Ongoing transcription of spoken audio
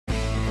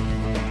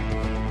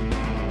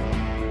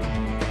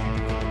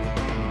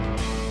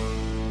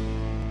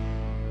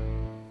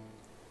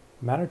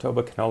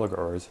Manitoba canola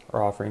growers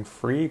are offering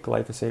free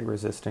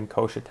glyphosate-resistant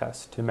kochia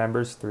tests to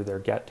members through their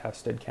Get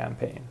Tested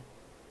campaign.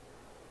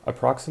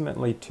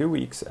 Approximately 2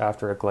 weeks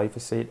after a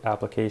glyphosate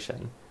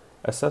application,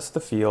 assess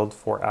the field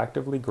for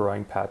actively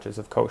growing patches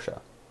of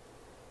kochia.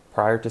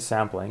 Prior to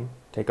sampling,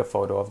 take a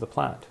photo of the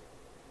plant,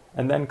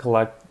 and then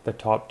collect the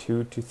top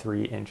 2 to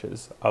 3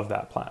 inches of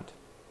that plant.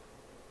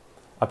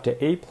 Up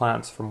to 8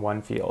 plants from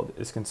one field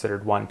is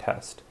considered one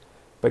test,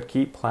 but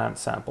keep plant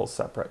samples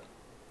separate.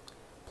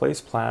 Place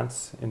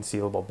plants in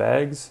sealable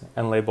bags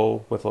and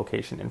label with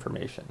location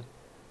information.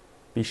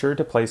 Be sure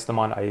to place them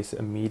on ice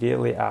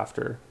immediately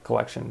after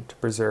collection to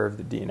preserve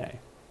the DNA.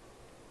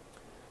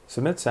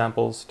 Submit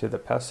samples to the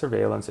Pest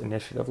Surveillance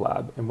Initiative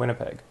lab in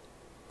Winnipeg.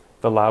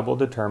 The lab will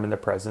determine the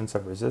presence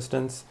of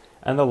resistance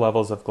and the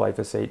levels of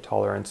glyphosate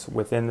tolerance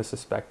within the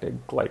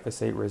suspected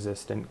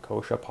glyphosate-resistant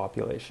kochia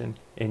population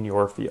in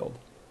your field.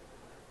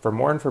 For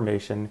more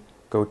information,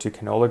 go to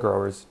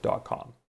canolagrowers.com.